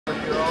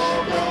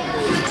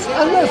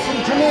And listen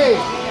to me.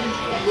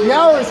 The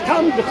hour has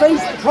come to face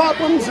the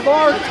problems of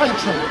our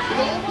country.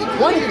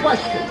 One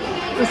question,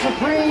 the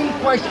supreme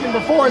question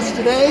before us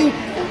today,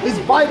 is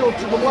vital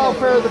to the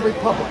welfare of the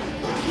Republic.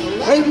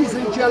 Ladies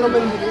and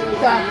gentlemen,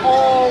 that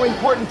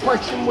all-important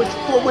question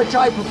for which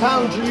I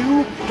propound to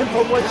you and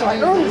for which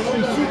I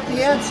earnestly seek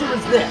the answer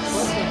is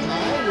this.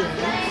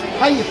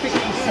 How you fix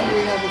yourself?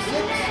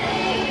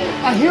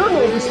 I hear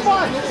no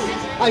response.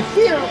 I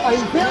fear I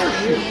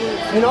embarrass you.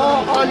 In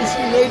all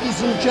honesty,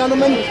 ladies and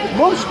gentlemen,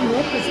 most of you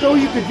look as though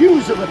you could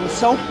use a little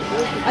soap,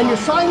 and your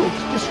silence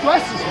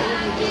distresses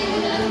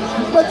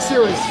me. But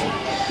seriously,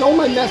 though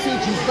my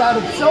message is that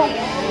of soap,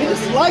 it is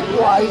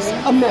likewise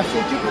a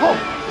message of hope.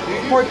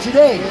 For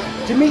today,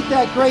 to meet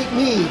that great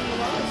need,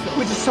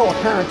 which is so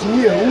apparent to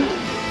you,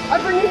 I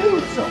bring a new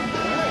soap,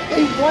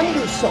 a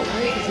wonder soap.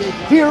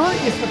 Here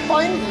is the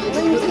finest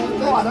cleansing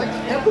product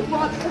ever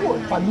brought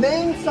forth by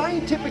man's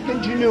scientific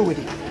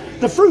ingenuity,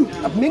 the fruit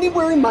of many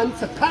weary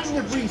months of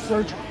patented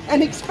research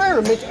and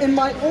experiment in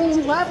my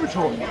own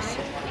laboratories.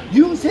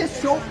 Use this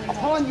soap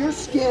upon your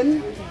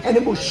skin, and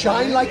it will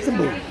shine like the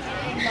moon,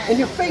 and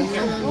your face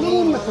will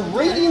gleam with the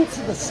radiance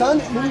of the sun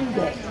at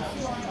noonday.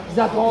 Is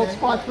that bald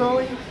spot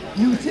growing?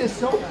 Use this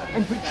soap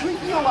and retreat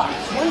your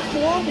locks once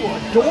more will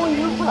adorn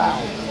your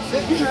brow.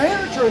 Is your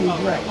hair turning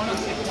gray?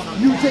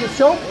 Use this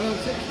soap.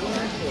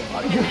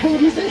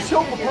 Use this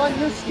soap upon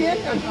your skin.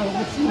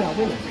 Let's see now, wait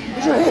a minute.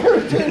 Is your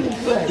hair turning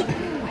gray?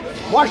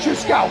 Wash your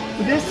scalp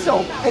with this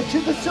soap, and to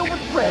the silver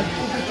thread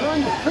will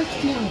return the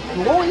pristine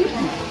glory of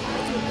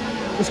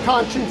youth. Does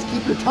conscience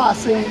keep you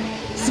tossing,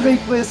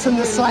 sleepless in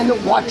the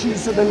silent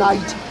watches of the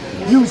night?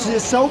 Use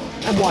this soap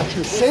and wash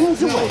your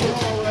sins away.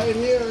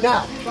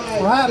 Now,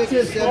 perhaps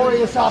this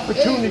glorious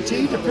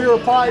opportunity to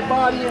purify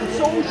body and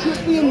soul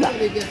should be enough.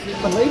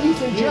 But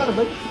ladies and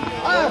gentlemen,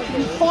 I have to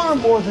be far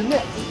more than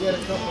this.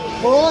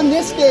 For on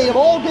this day of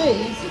all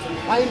days,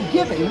 I am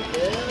giving,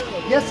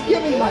 yes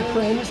giving my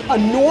friends,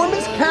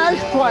 enormous cash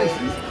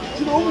prizes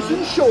to those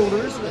whose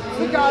shoulders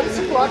the goddess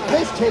of luck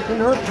has taken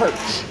her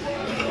perch.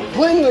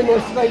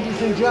 Cleanliness,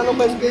 ladies and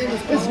gentlemen,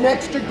 is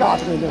next to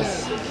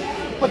godliness.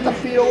 But the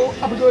feel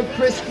of a good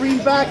crisp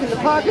greenback in the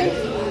pocket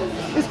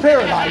is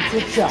paradise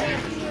itself.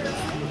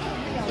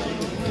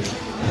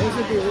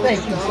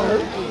 Thank you,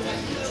 sir.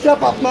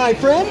 Step up, my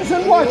friends,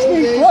 and watch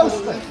me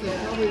closely.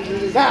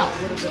 Now,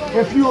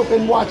 if you have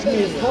been watching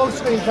me as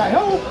closely as I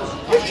hope,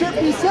 it should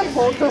be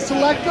simple to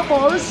select a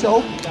bar of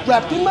soap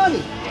wrapped in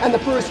money, and the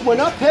first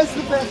one up has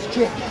the best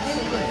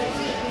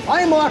chance.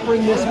 I am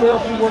offering this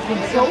miracle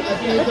working soap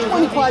at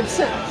 25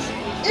 cents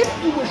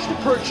if you wish to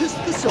purchase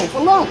the soap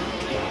alone.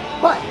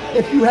 But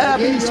if you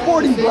have any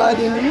sporting blood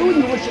in you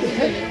and you wish to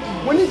pick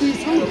one of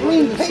these little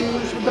green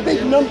papers with the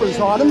big numbers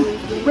on them,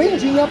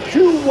 ranging up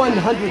to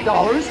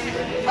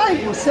 $100,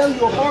 I will sell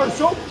you a bar of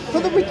soap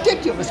for the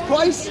ridiculous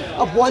price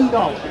of $1.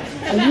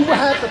 And you will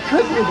have the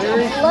privilege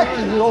of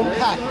selecting your own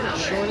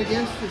package.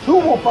 Who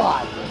will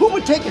buy? Who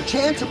would take a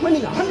chance of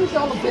winning a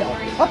 $100 bill,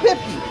 a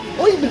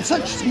 50, or even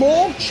such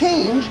small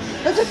change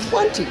as a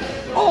 20,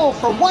 all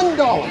for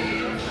 $1?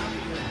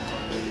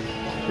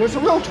 There's a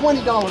real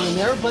 $20 in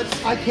there, but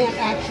I can't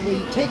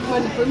actually take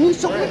money from you,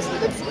 so let's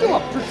do a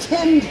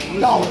pretend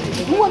dollar.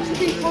 Who wants to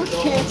be first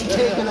chance of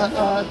taking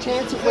a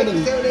chance of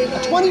winning a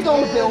 $20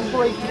 bill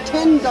for a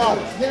pretend dollar?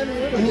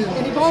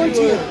 Any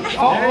volunteers?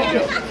 Oh,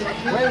 okay.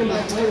 Wait a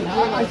minute.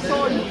 I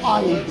saw you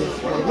eyeing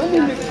this one. Let me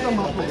mix them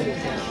up a little bit.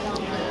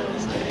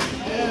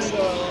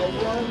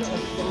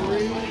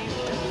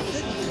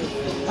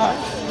 All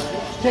right,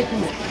 take a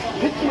minute.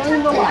 Pick one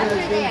in the line.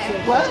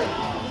 What?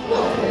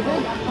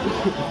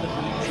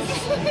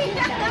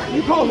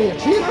 You call me a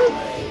cheater?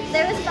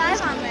 There was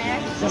 5 on there.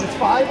 There was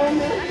 5 on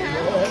there?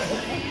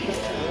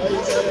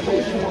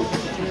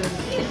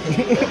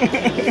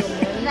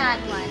 That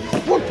one.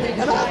 We'll pick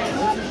it up.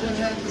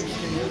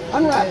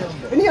 Unwrap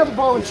it. Any other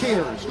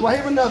volunteers? Do I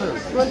have another?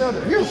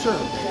 Here, sir.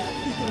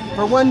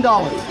 For $1.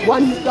 $1.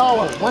 One fake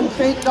dollar.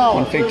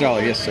 One fake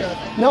dollar, yes, sir.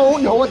 No,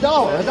 a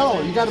dollar.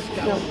 You gotta,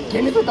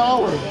 give me the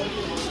dollar.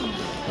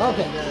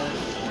 Okay.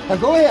 Now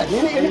go ahead.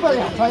 Anybody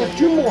else? I have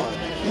 2 more.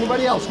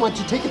 Anybody else want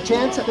to take a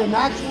chance at an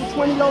actual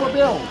 $20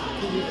 bill?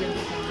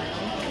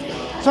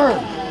 Sir,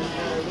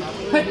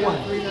 pick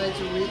one.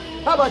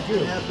 How about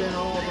you?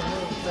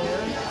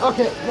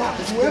 Okay, now,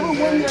 whoever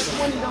won that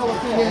 $20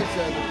 bill,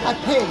 I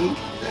paid,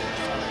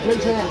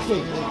 raise your hand,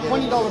 please,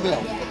 $20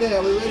 bill.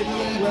 Yeah, we ready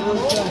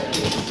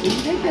Do you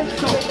think that's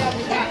so?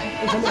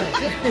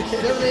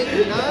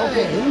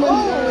 Okay,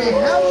 Holy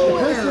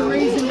that's the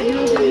reason you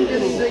didn't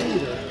get it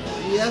either.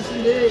 Yes,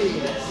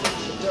 indeed.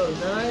 So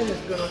 9 is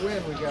going to win.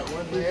 We got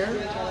one there.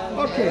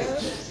 Okay.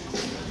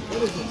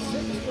 What is it?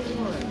 6 to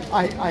 1.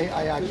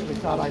 I actually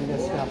thought I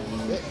messed up.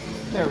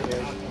 There it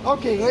is.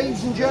 Okay,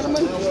 ladies and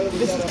gentlemen,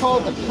 this is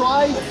called the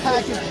prize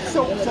package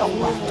soap cell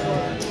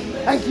racket.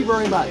 Thank you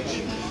very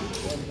much.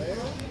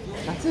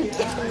 That's it.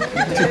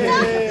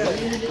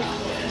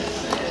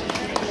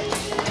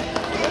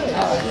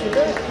 All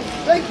right.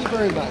 Thank you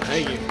very much.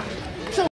 Thank you.